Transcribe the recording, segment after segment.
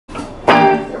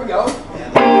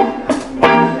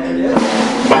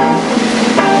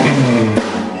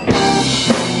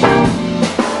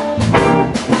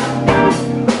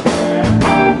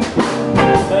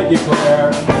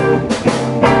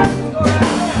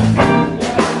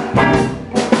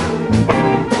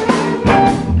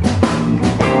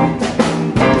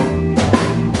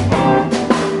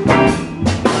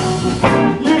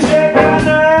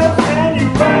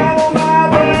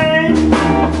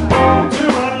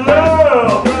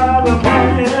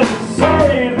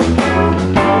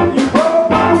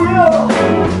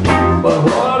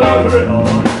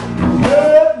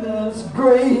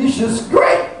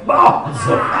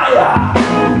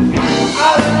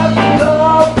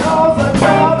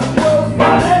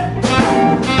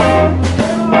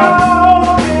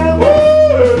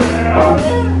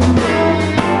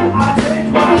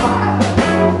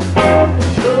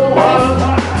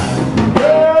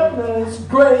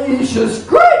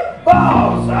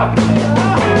balls of fire.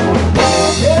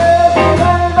 Yeah,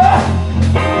 baby.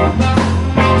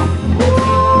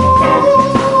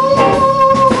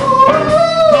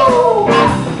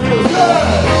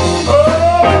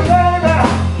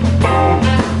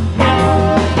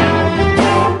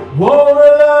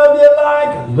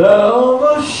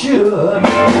 Love should.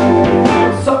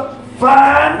 So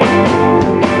fine,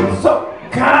 so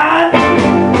kind. I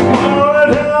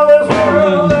wanna tell this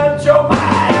world that you're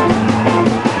mine.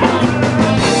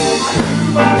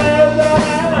 My head down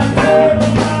and I take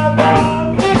my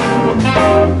bond.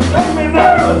 Make me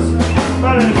nervous,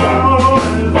 but it's all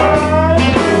fine.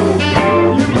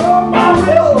 You broke my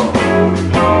will,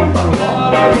 but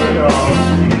what a real.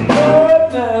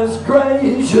 Goodness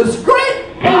gracious, great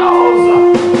balls.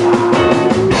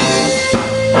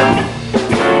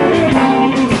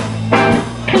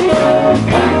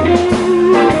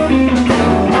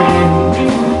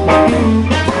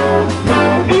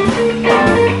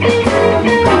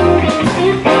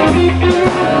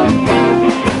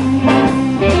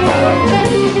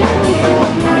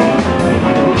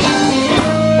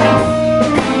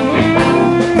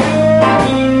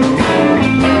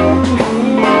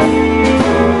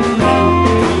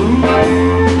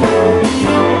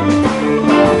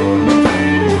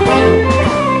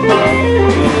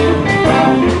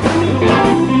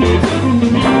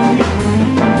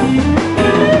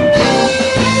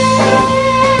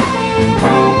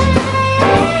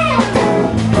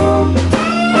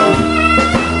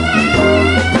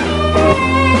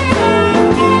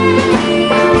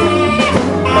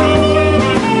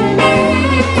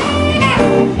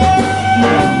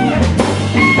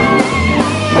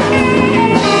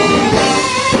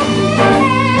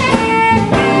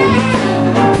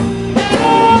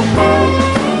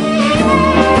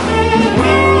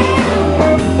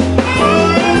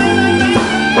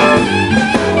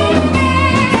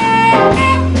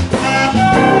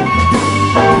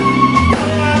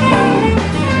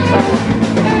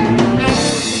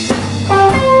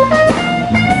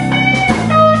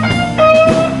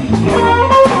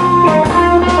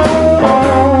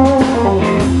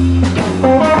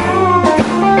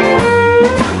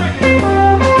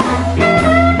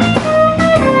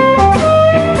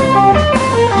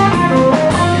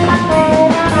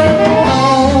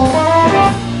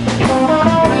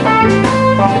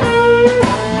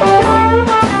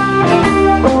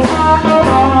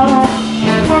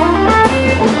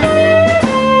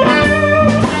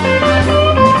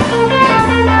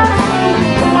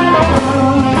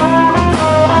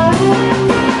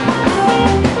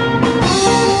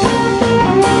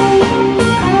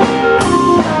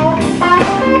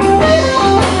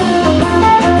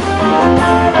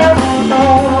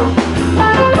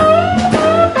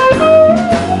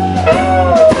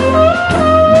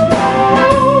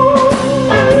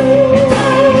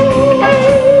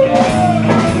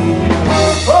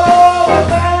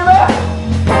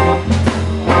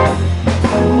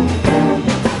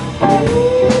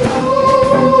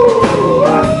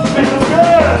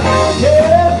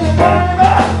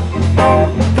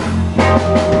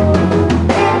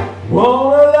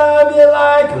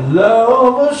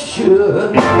 Love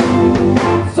should.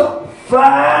 So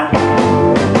fine,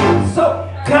 so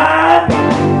kind. I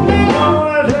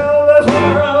wanna tell this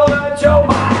world that you're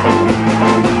mine.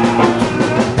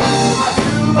 I do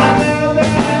my nails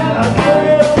and I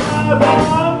trail my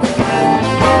bombs.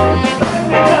 Make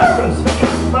me nervous,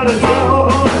 but it's all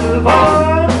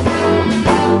fine.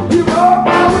 You broke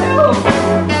my will,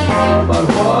 but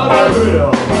what a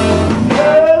real.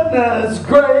 Goodness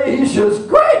gracious,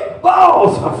 great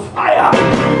balls of fire!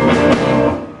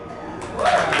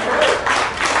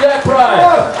 Jack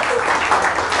Price.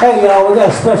 Hey y'all, we got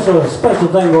a special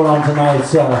thing going on tonight.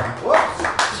 It's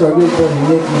our good buddy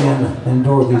Nikki and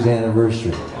Dorothy's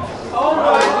anniversary. All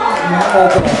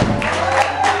right.